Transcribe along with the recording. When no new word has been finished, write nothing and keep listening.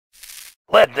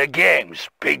Let the games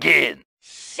begin.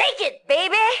 Shake it,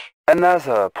 baby!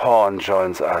 Another pawn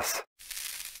joins us.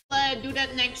 Do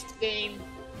that next game.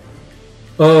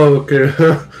 Oh, okay.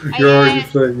 You're already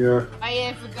playing, yeah.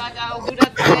 I forgot. I'll do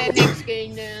that next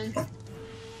game then.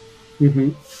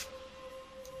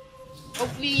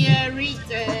 Hopefully, read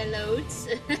loads.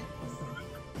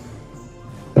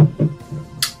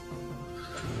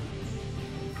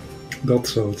 Dat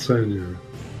zou het zijn, ja.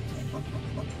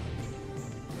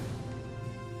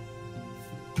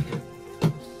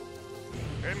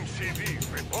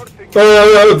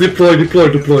 Oh, deploy.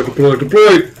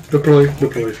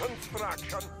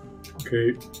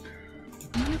 Okay.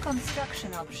 New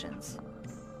construction options.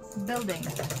 Building.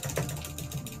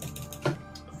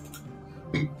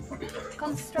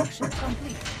 Construction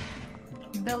complete.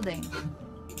 Building.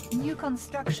 New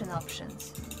construction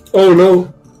options. Oh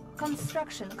no!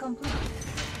 Construction complete.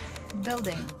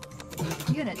 Building.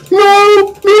 Unit.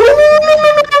 No!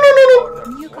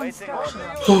 New construction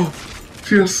options. Oh,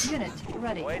 yes. Unit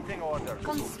ready.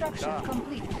 Construction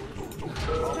complete.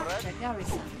 Structure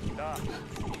garrison.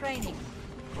 Training.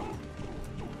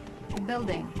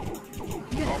 Building.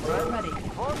 Unit ready.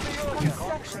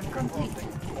 Construction complete.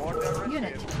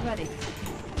 Unit ready.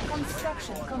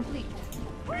 Construction complete.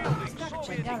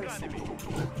 Structure garrison.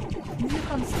 New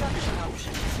construction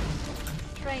options.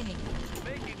 Training.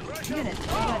 Unit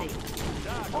ready.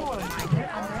 Ore miner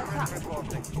under attack.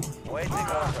 Waiting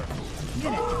order.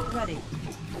 Unit ready.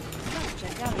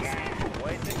 Structure garrison.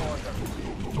 Waiting order.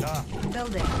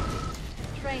 Building.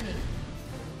 Training.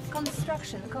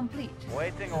 Construction complete.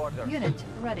 Waiting order. Unit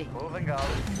ready. Moving out.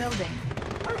 Building.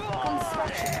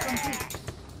 Construction complete.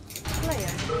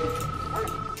 Player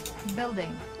defeated.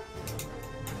 Building.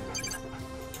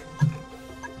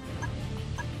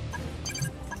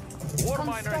 War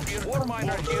miner here. War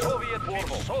miner here. Soviet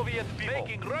people. Soviet people.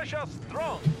 Making Russia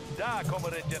strong. Da,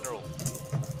 Comrade General.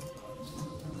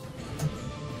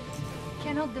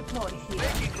 Cannot deploy here.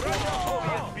 Making Russia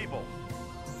Soviet people.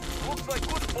 Looks like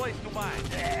good place to mine.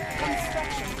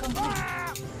 Construction complete.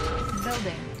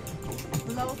 Building.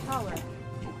 Low power.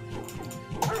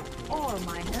 Ore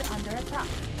miner under attack.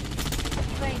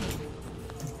 Training.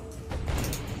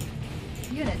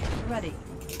 Unit ready.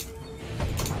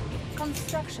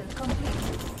 Construction complete.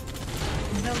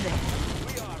 Building.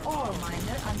 Ore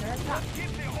miner under attack.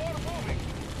 Keep the ore moving.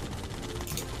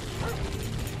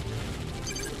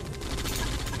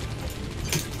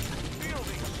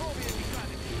 Building Soviet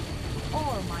economy.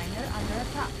 Ore miner under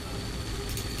attack.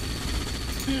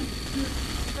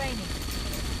 Training.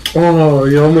 Oh,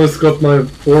 you almost got my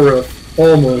aura.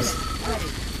 Almost. Ready.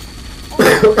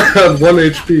 I had 1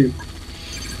 HP.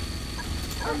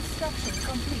 Construction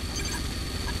complete.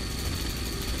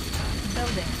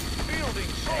 Building. Building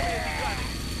Soviet economy.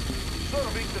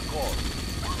 Serving the cause.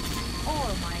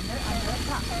 Ore miner under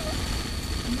attack.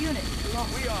 Unit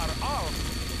lost. We are armed.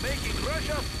 Making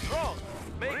Russia strong.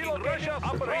 Making Russia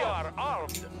strong. We are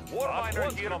armed. War miner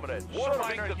here, comrades. War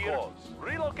miner here.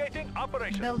 Relocating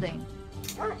operation. Building.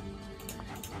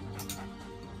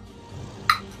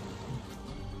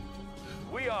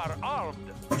 We are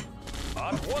armed.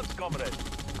 At once, comrades.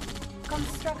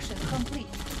 Construction complete.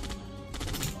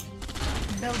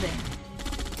 Building.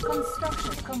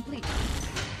 Construction complete.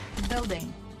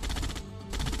 Building.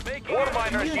 Making War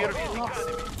miner Unit here. lost.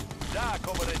 Da,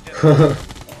 comrade General.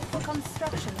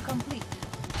 Construction complete.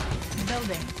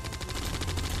 Building.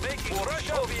 Making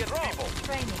Russia Soviet people.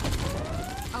 Training.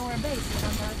 Our base is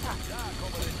under attack.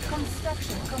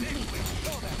 Construction complete.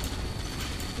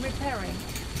 Repairing.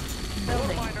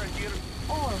 Building. War miner here.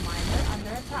 Ore miner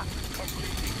under attack.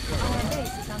 Our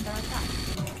base is under attack.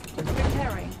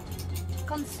 Repairing.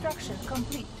 Construction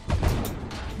complete.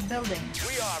 Building.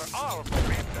 We are armed.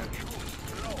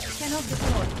 Cannot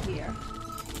deploy here.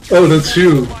 Oh, that's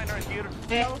you. War miner here.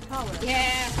 Low power.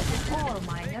 Yeah. Ore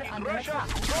miner under Russia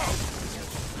attack. strong.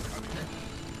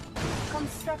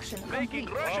 Construction Making complete.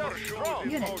 Russia strong.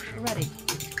 Unit ready.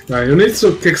 Now you need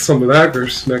to kick some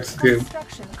daggers next game.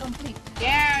 Construction complete.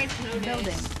 Yeah, it's no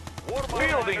Building.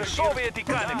 Building Soviet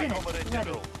economy. Unit Comrade ready.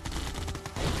 General.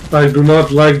 I do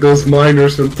not like those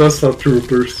miners and Tesla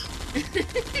troopers.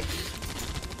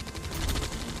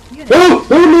 Unit. Oh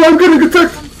no, I'm getting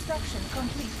attacked! Construction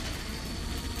complete.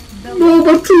 No, Building.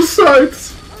 but two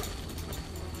sides!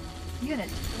 Unit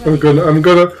I'm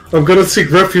ready. gonna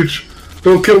seek refuge.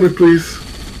 Don't kill me, please.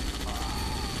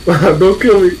 Don't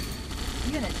kill me.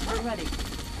 Unit ready.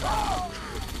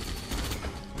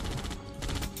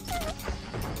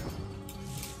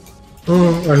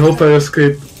 Oh, I hope I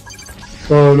escape.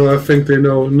 Oh no, I think they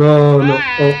know. No, no.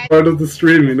 Oh, part of the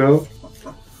stream, you know?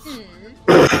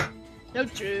 No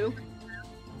true.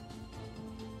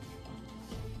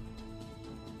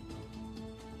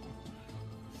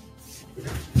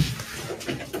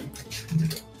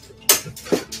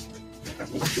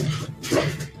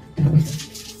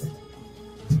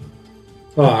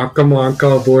 Ah, come on,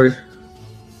 cowboy.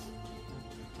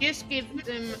 Just give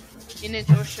them a minute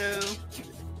or so.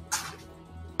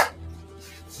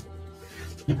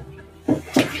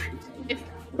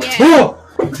 Yeah. Oh!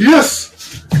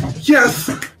 Yes!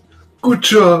 Yes! Good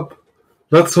job!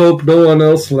 Let's hope no one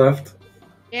else left.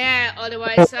 Yeah,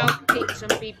 otherwise I'll kick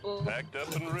some people. Packed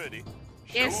up and ready.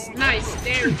 Yes, nice.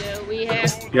 There we go. We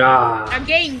have Yeah. a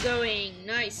game going.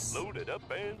 Nice. Loaded up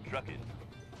and trucking.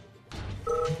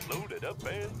 Loaded up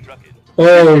and trucking.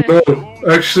 Oh no,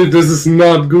 actually this is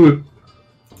not good.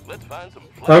 Let's find some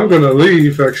I'm gonna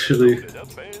leave actually. Loaded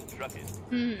up and trucking.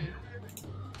 New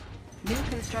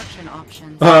construction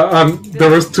options.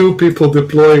 There was 2 people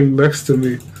deploying next to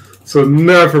me, so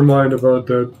never mind about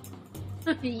that.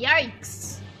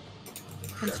 Yikes.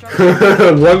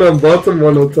 Construction. One on bottom,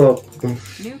 one on top.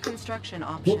 New construction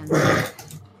options.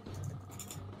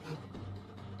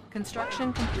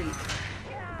 Construction complete.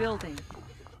 Building.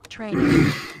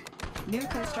 Training. New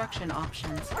construction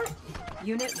options.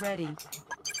 Unit ready.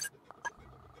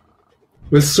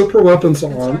 With super weapons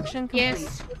on. Construction complete.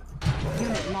 Yes.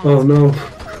 Unit lost. Oh no.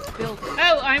 Building.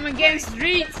 Oh, I'm against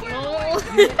Reed. Lol.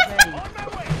 Unit ready.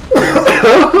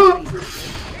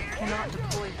 Complete. Cannot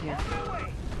deploy here.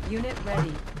 Unit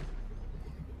ready.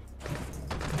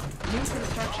 New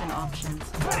construction options.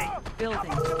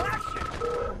 Building.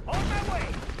 On my way.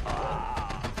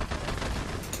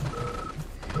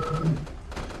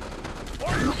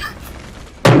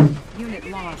 Unit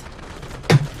lost.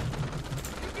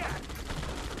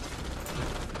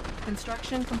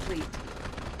 Construction complete.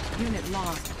 Unit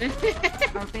lost.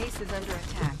 Our base is under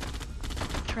attack.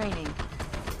 Training.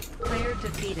 Player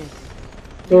defeated.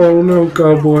 Oh no,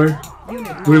 cowboy.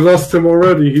 Unit We lost. lost him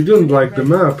already. He didn't like the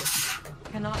map.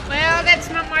 Cannot. Well, that's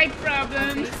not my Our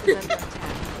problem. base is under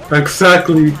attack.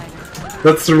 Exactly.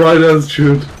 That's the right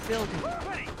attitude. Building. Ore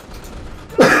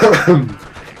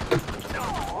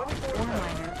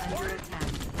miner under attack.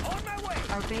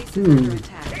 Our base is under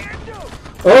attack.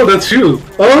 Oh, that's you.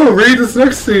 Oh, Reed is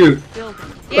next to you. Building.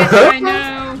 Yes, I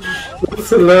know. That's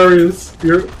hilarious.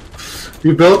 You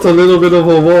built a little bit of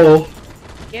a wall.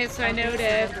 Yes, I know Under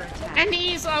that. attack. And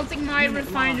he's ulting my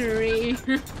refinery.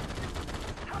 Unit.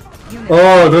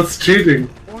 Oh, that's cheating.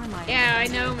 Ore miner. Yeah, I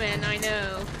know, man. I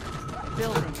know.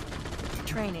 Building.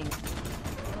 Training.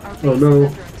 Our base Oh, no.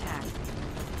 is under attack.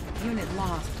 Unit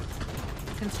lost.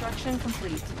 Construction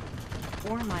complete.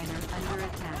 Ore miner under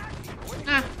attack.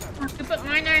 Ah, stupid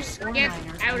miners, get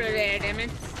out of there, damn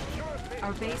it.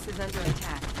 Our base is under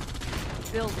attack.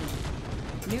 Building.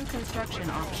 New construction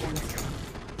options.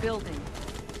 Building.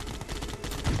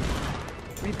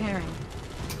 Repairing.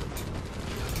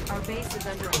 Our base is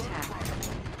under attack.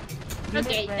 Unit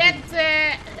Okay, ready.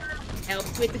 that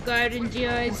helps with the guardian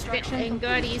judge Construction and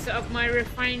guardians of my New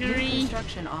refinery.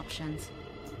 construction options.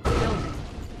 Building.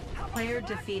 Player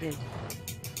defeated.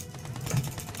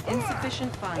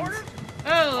 Insufficient funds.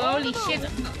 Oh, holy shit.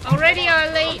 Already our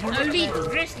elite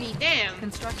grizzly, damn.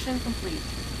 Construction complete.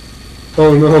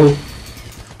 Oh no.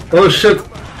 Oh shit.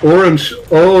 Orange.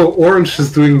 Oh, Orange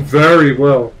is doing very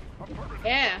well.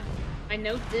 Yeah, I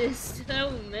noticed.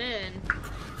 Oh man.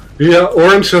 Yeah,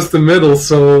 Orange has the middle,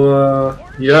 so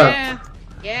yeah.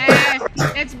 Yeah,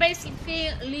 that's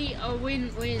basically a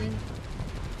win-win.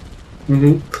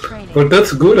 Training. But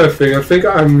that's good, I think. I think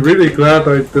I'm really glad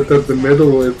I did that the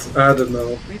middle it's added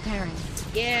now. Repairing.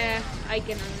 Yeah, I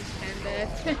can understand that.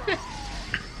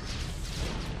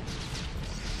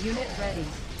 Unit ready.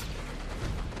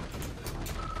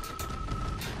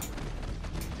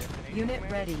 Unit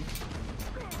ready.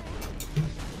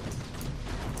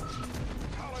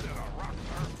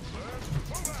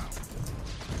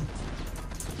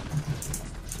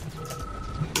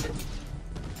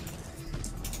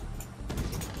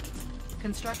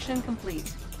 Construction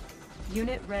complete.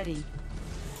 Unit ready.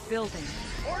 Building.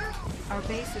 Our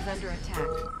base is under attack.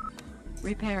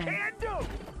 Repairing. Can do.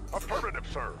 Affirmative,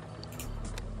 sir.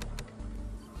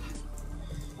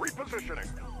 Repositioning.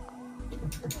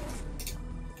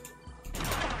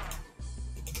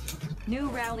 New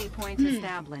rally point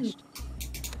established.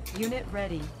 Unit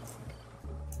ready.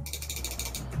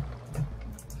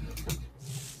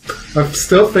 I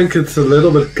still think it's a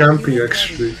little bit campy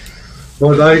actually.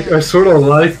 But I sort of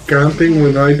like camping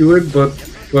when I do it, but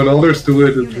when others do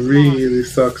it, it really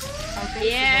sucks. Our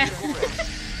base Yeah. is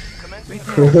under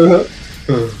attack. Repairing.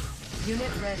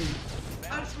 Unit ready.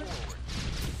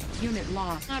 Unit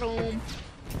lost. Not home.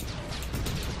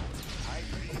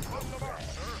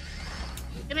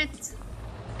 Damn it.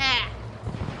 Ah,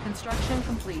 Construction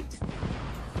complete.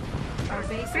 Our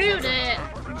base is screw under that.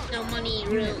 attack. No money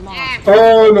Unit room. lost. Ah.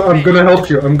 Oh no, I'm gonna help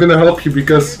you. I'm gonna help you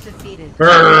because Defeated.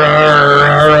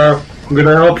 I'm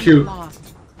gonna help you. Lost.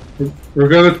 We're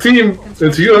gonna team.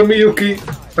 It's you and me, Yuki,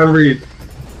 and Reed.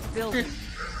 Building.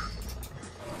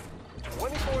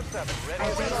 24/7 ready. Our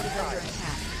base is under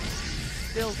attack.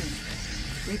 Building.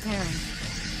 Repairing.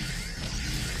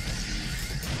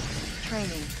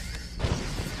 Training.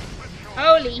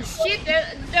 Holy shit,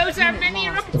 those are many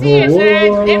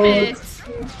rocketeers, damn it.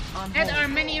 On That hold. are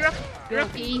many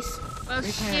rockies. Oh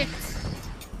shit. Repairing.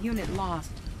 Unit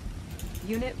lost.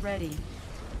 Unit ready.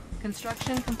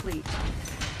 Construction complete.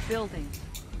 Building.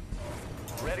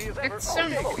 Ready as ever. That's so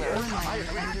Okay, cool. sir. Ore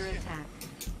miner under attack.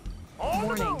 On the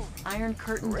Warning. move. Iron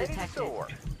curtain Ready to detected. soar.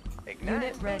 Ignite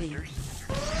Unit ready. boosters.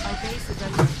 Our base is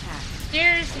under attack.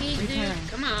 Seriously, dude, Repairing.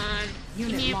 come on. Give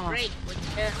Unit me a lost. break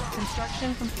with the...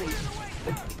 Construction complete.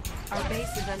 Our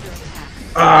base is under attack.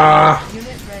 Ah!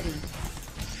 Unit ready.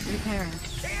 Repairing.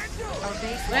 Our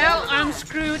base is Well, under I'm attack.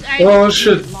 screwed. Oh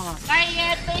shit! Lost.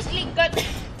 I basically got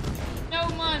no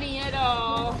money at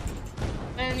all.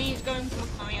 And he's going to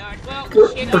my yard. Well,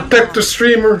 shit, Protect the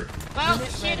streamer! well,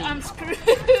 Unit shit, ready. I'm screwed.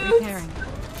 Repairing.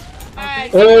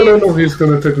 Alright, Oh no, he's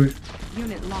gonna attack me.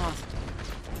 Unit lost.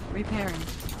 Repairing.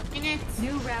 minutes.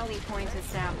 New rally point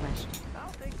established.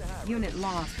 Unit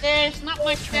lost. There's not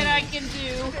much that I can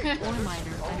do. Ore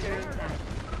miner under attack.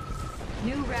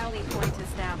 New rally point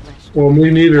established. Well,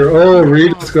 me neither. Oh,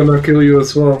 Reed is gonna kill you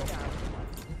as well.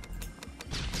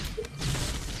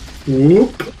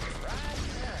 Whoop!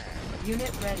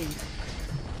 Unit ready.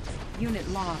 Unit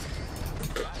lost.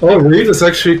 Oh, Reed is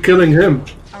actually killing him.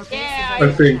 Our base Yeah, is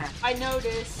under I think. attack. I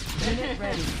noticed. Unit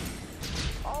ready.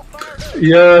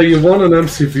 Yeah, you won an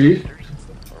MCV.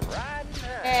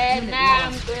 Nah,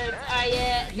 I'm good. I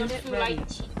don't Unit feel ready. like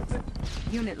cheating.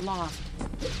 Unit lost.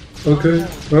 Okay,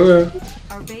 okay.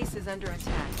 Our base is under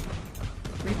attack.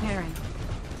 Repairing.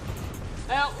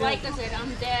 Well, like I said,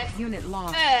 I'm dead. Unit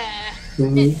lost.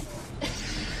 Mhm.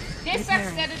 This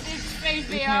sucks that it is space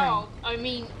way out. I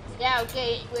mean, yeah,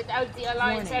 okay, without the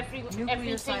alliance, Warning. Nuclear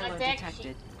everything silo attacks detected.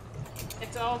 you.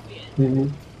 It's obvious.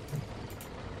 Mhm.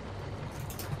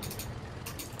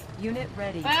 Unit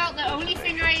ready. Well, the only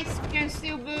thing I can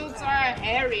still build are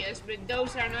Harriers, but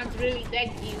those are not really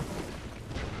that cute.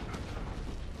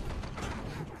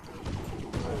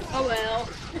 Oh well.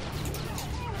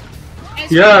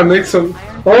 As Yeah, make some.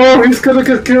 Oh, he's gonna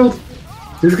get killed.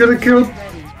 He's gonna kill.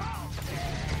 Ready.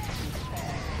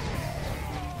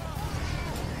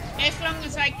 As long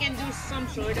as I can do some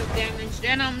sort of damage,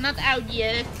 then I'm not out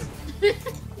yet.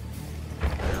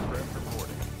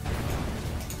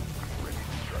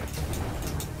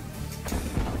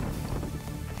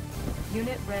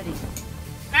 Unit ready.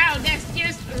 Wow, that's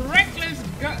just reckless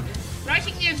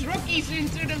rushing his rookies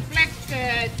into the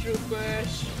flag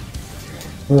troopers.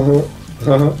 Oh,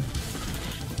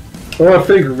 I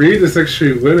think Reed is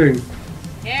actually winning.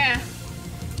 Yeah.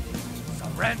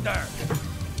 Surrender.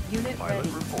 Unit Pilot ready.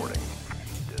 reporting.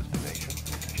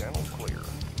 Destination. Channel clear.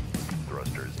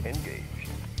 Thrusters engaged.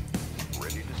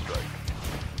 Ready to strike.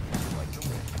 Like the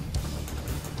wind.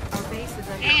 Our base is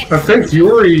under Yes. I think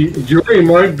Yuri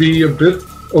might be a bit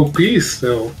OP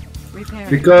still, repairing.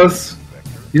 because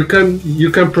you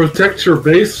can protect your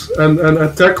base and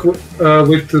attack with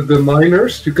the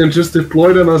miners. You can just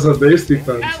deploy them as a base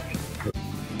defense. Oh,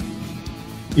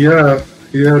 Yeah,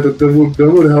 that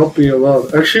would help me a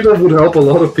lot. Actually, that would help a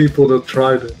lot of people that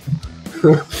tried it.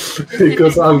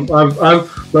 Because I'm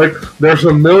like, there's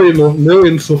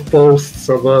millions of posts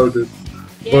about it,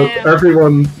 but yeah.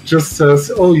 everyone just says,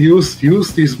 "Oh, use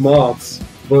these mods,"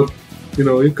 but you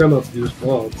know you cannot use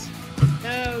mods.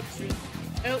 No, true.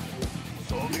 Oh,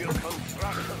 Soviet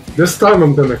construction. This time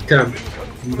I'm gonna camp.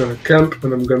 I'm gonna camp,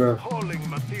 and I'm gonna. Hauling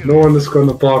material. No one is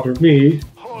gonna bother me.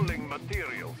 Hauling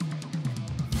material.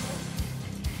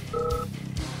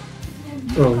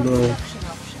 Oh no. Construction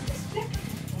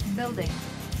options. Building.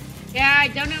 yeah, I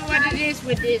don't know what it is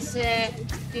with this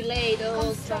delay the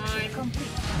whole time. Complete.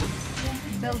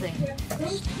 Building.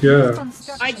 Yeah.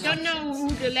 Construction I don't know who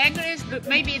the lagger is, but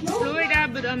maybe it's Florida,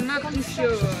 but I'm not too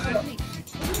sure. complete.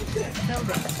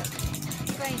 Building.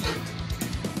 Training.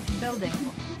 Building.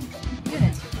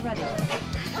 Unit ready.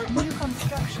 New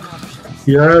construction options.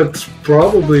 Yeah, it's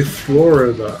probably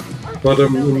Florida, but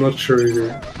I'm not sure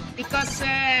either. Because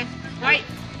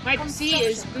my PC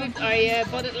is good. I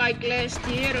bought it like last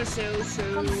year or so, so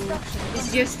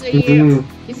it's just a year. Mhm.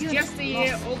 It's just a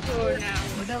year older now.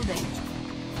 Building.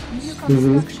 New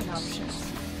construction options.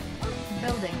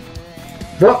 Building.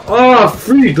 What? Ah,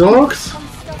 3 dogs?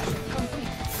 Construction complete.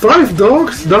 5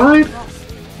 dogs died? Lost.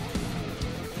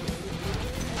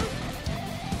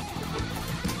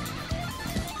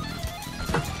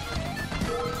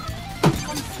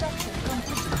 Construction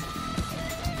complete.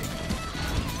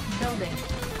 Building.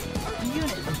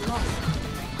 lost.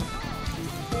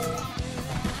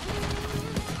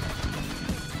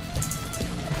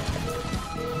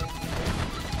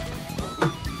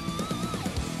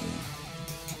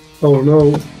 Oh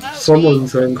no,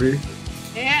 someone's angry.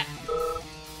 Yeah.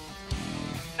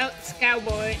 Oh, it's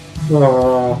Cowboy.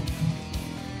 Ah,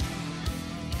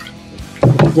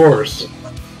 of course.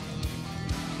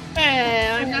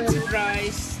 I'm not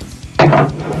surprised.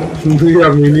 Yeah,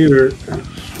 me neither.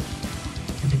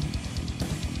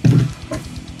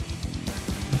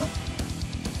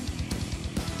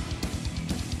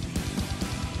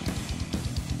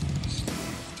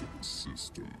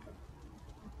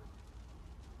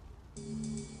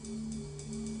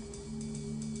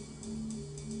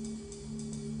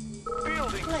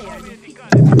 Building Player Soviet defeated.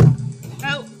 economy.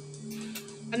 Oh,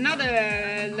 another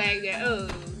leg. Oh,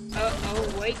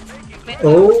 wait.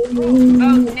 Oh,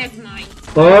 Oh, never mind.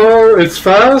 oh, it's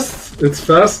fast. It's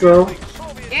fast now.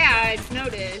 Soviet Yeah, I've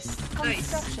noticed.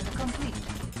 Nice. Construction complete.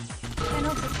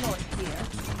 Panel deployed here.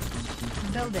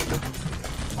 Building.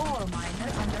 Ore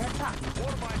miner under attack.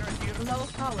 war miner here Low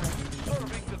power.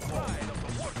 serving the side of the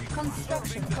working.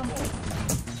 Construction complete.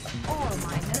 Ore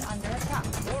miner under attack.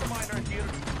 War miner here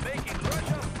making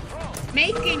Russia strong.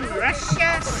 Making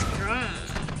Russia strong.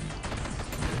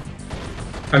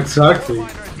 Exactly. War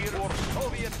miner here for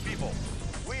Soviet people.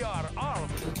 We are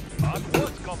armed. At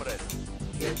once, comrade.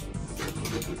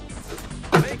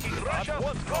 Making Russia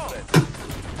strong.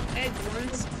 At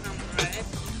once, comrade.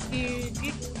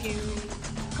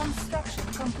 Construction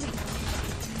complete.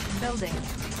 Building.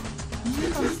 New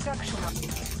construction.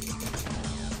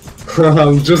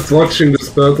 I'm just watching this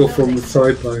battle from the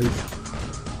sidelines.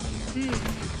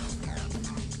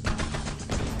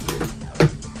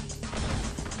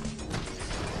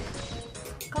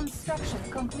 Construction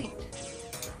complete.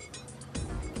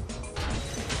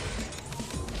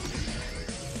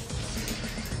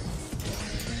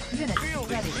 Unit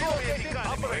ready. Soviet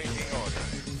economy. Waiting order.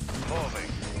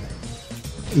 Moving.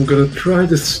 I'm gonna try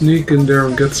to sneak in there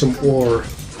and get some ore.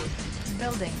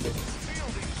 Building.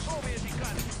 Building Soviet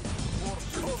economy. For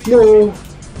Soviet No.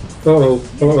 Uh-oh.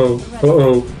 Uh-oh.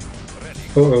 Uh-oh. ready.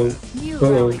 Uh-oh. New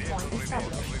Uh-oh. rally.